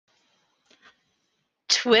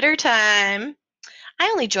Twitter time. I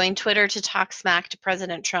only joined Twitter to talk smack to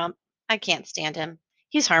President Trump. I can't stand him.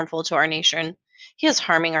 He's harmful to our nation. He is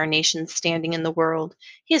harming our nation's standing in the world.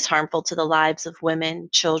 He is harmful to the lives of women,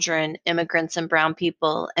 children, immigrants, and brown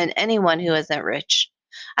people, and anyone who isn't rich.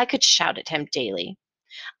 I could shout at him daily.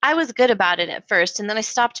 I was good about it at first, and then I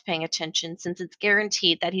stopped paying attention since it's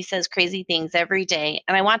guaranteed that he says crazy things every day,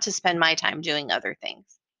 and I want to spend my time doing other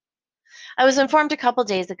things. I was informed a couple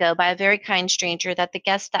days ago by a very kind stranger that the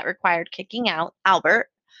guest that required kicking out, Albert,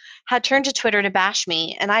 had turned to Twitter to bash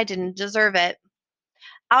me, and I didn't deserve it.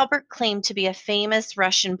 Albert claimed to be a famous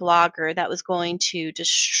Russian blogger that was going to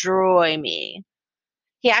destroy me.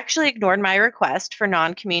 He actually ignored my request for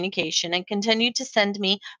non communication and continued to send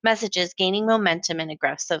me messages gaining momentum in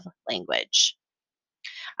aggressive language.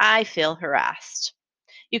 I feel harassed.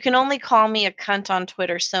 You can only call me a cunt on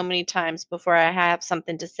Twitter so many times before I have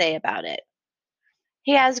something to say about it.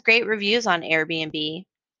 He has great reviews on Airbnb.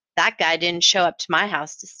 That guy didn't show up to my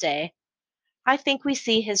house to stay. I think we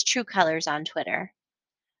see his true colors on Twitter.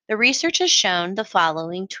 The research has shown the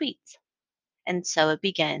following tweets. And so it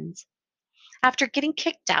begins. After getting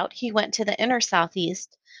kicked out, he went to the inner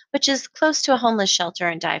southeast, which is close to a homeless shelter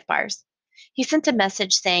and dive bars. He sent a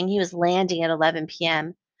message saying he was landing at 11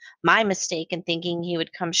 p.m. My mistake in thinking he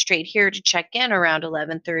would come straight here to check in around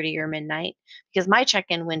 11:30 or midnight, because my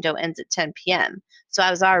check-in window ends at 10 p.m., so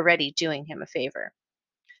I was already doing him a favor.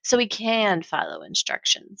 So he can follow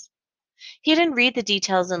instructions. He didn't read the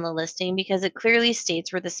details in the listing because it clearly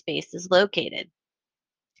states where the space is located.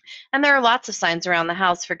 And there are lots of signs around the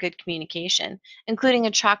house for good communication, including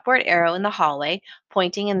a chalkboard arrow in the hallway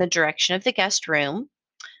pointing in the direction of the guest room,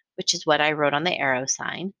 which is what I wrote on the arrow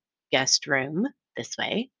sign, guest room, this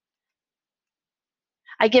way.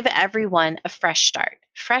 I give everyone a fresh start,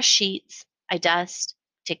 fresh sheets, I dust,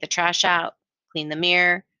 take the trash out, clean the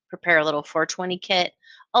mirror, prepare a little 420 kit,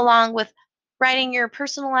 along with writing your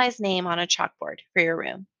personalized name on a chalkboard for your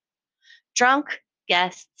room. Drunk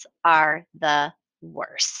guests are the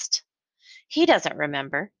worst. He doesn't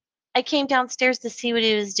remember. I came downstairs to see what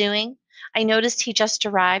he was doing. I noticed he just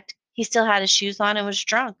arrived. He still had his shoes on and was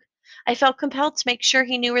drunk. I felt compelled to make sure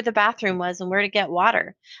he knew where the bathroom was and where to get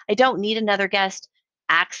water. I don't need another guest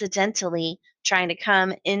accidentally trying to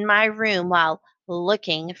come in my room while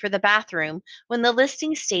looking for the bathroom when the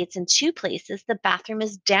listing states in two places the bathroom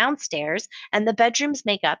is downstairs and the bedrooms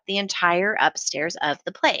make up the entire upstairs of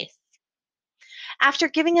the place. After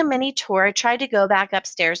giving a mini tour, I tried to go back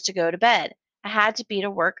upstairs to go to bed. I had to be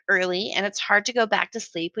to work early, and it's hard to go back to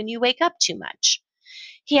sleep when you wake up too much.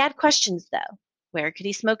 He had questions, though. Where could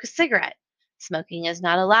he smoke a cigarette? Smoking is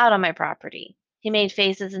not allowed on my property. He made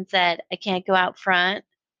faces and said, I can't go out front.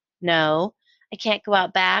 No. I can't go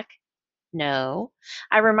out back. No.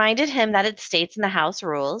 I reminded him that it states in the house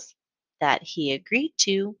rules that he agreed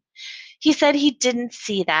to. He said he didn't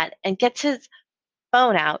see that and gets his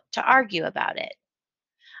phone out to argue about it.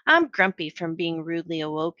 I'm grumpy from being rudely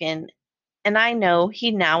awoken, and I know he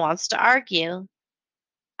now wants to argue.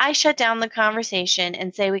 I shut down the conversation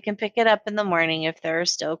and say we can pick it up in the morning if there are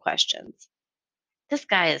still questions. This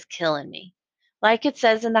guy is killing me. Like it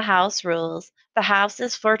says in the house rules, the house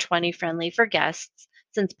is 420 friendly for guests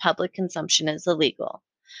since public consumption is illegal.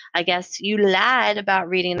 I guess you lied about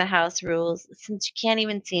reading the house rules since you can't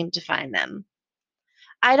even seem to find them.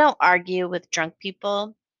 I don't argue with drunk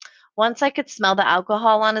people. Once I could smell the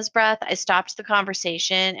alcohol on his breath, I stopped the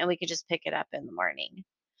conversation and we could just pick it up in the morning.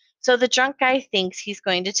 So the drunk guy thinks he's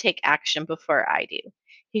going to take action before I do.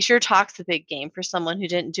 He sure talks a big game for someone who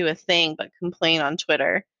didn't do a thing but complain on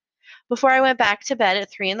Twitter. Before I went back to bed at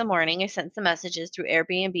 3 in the morning, I sent some messages through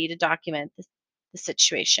Airbnb to document the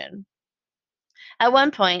situation. At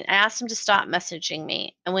one point, I asked him to stop messaging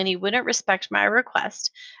me, and when he wouldn't respect my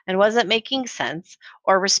request and wasn't making sense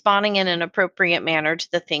or responding in an appropriate manner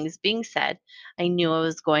to the things being said, I knew I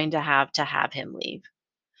was going to have him leave.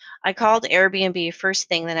 I called Airbnb first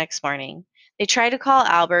thing the next morning. They tried to call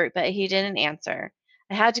Albert, but he didn't answer.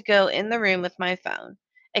 I had to go in the room with my phone.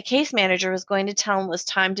 A case manager was going to tell him it was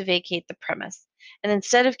time to vacate the premise, and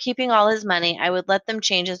instead of keeping all his money, I would let them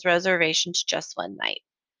change his reservation to just one night.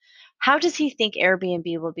 How does he think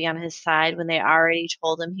Airbnb will be on his side when they already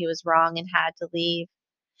told him he was wrong and had to leave?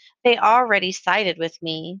 They already sided with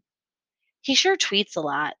me. He sure tweets a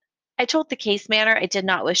lot. I told the case manager I did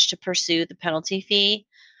not wish to pursue the penalty fee.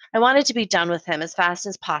 I wanted to be done with him as fast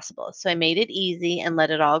as possible, so I made it easy and let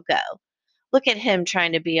it all go. Look at him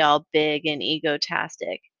trying to be all big and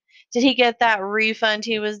egotastic. Did he get that refund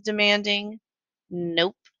he was demanding?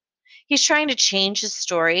 Nope. He's trying to change his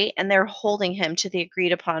story, and they're holding him to the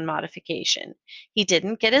agreed upon modification. He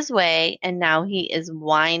didn't get his way, and now he is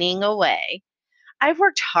whining away. I've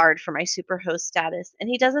worked hard for my superhost status, and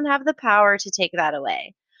he doesn't have the power to take that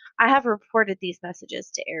away. I have reported these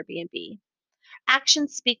messages to Airbnb.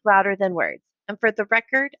 Actions speak louder than words. And for the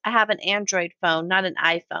record, I have an Android phone, not an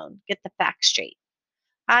iPhone. Get the facts straight.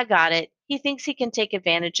 I got it. He thinks he can take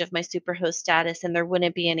advantage of my superhost status and there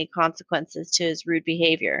wouldn't be any consequences to his rude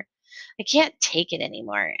behavior. I can't take it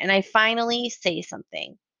anymore, and I finally say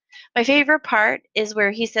something. My favorite part is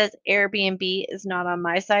where he says Airbnb is not on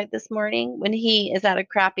my side this morning when he is at a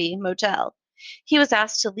crappy motel. He was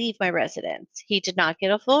asked to leave my residence. He did not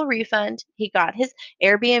get a full refund. He got his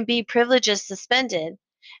Airbnb privileges suspended,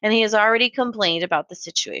 and he has already complained about the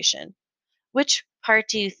situation. Which part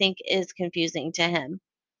do you think is confusing to him?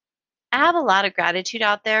 I have a lot of gratitude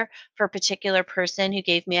out there for a particular person who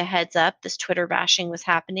gave me a heads up this Twitter bashing was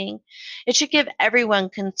happening. It should give everyone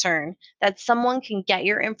concern that someone can get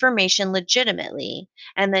your information legitimately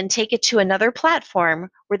and then take it to another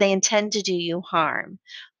platform where they intend to do you harm.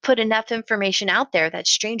 Put enough information out there that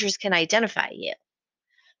strangers can identify you.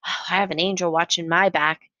 I have an angel watching my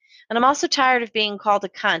back, and I'm also tired of being called a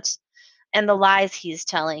cunt and the lies he's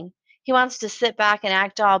telling. He wants to sit back and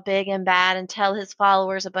act all big and bad and tell his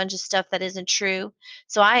followers a bunch of stuff that isn't true.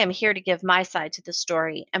 So I am here to give my side to the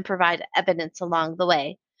story and provide evidence along the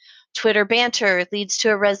way. Twitter banter leads to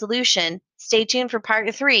a resolution. Stay tuned for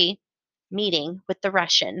part 3, Meeting with the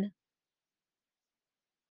Russian.